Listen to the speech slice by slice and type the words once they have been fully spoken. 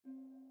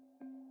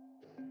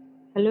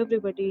Hello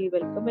everybody,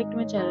 welcome back to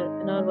my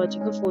channel and are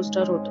watching a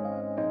 4-star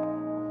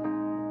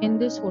hotel. In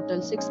this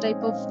hotel, 6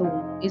 type of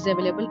room is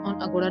available on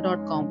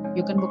agoda.com.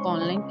 You can book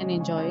online and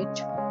enjoy it.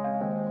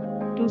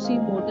 To see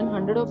more than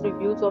 100 of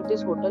reviews of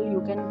this hotel,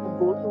 you can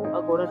go to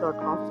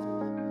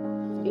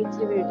agoda.com. Its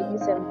review rating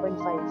is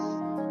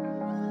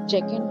 7.5.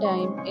 Check-in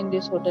time in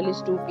this hotel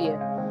is 2 p.m.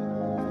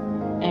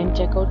 and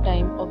check-out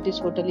time of this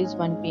hotel is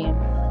 1 p.m.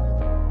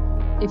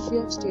 If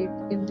you have stayed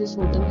in this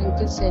hotel, you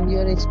can send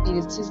your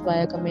experiences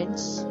via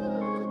comments.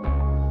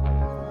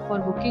 For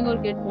booking or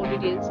get more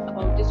details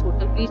about this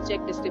hotel, please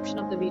check description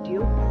of the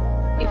video.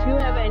 If you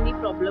have any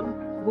problem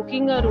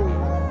booking a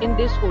room in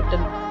this hotel,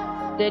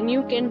 then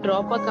you can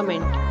drop a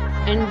comment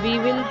and we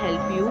will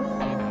help you.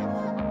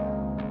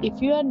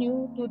 If you are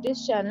new to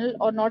this channel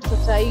or not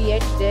subscribed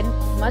yet, then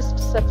must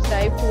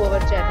subscribe to our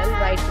channel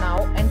right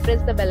now and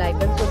press the bell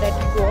icon so that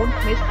you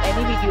won't miss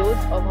any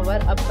videos of our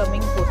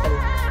upcoming hotel.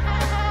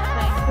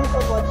 Thank you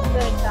for watching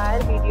the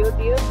entire video,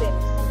 dear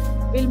friends.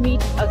 We'll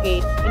meet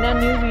again in a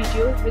new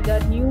video with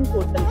a new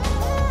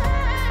hotel.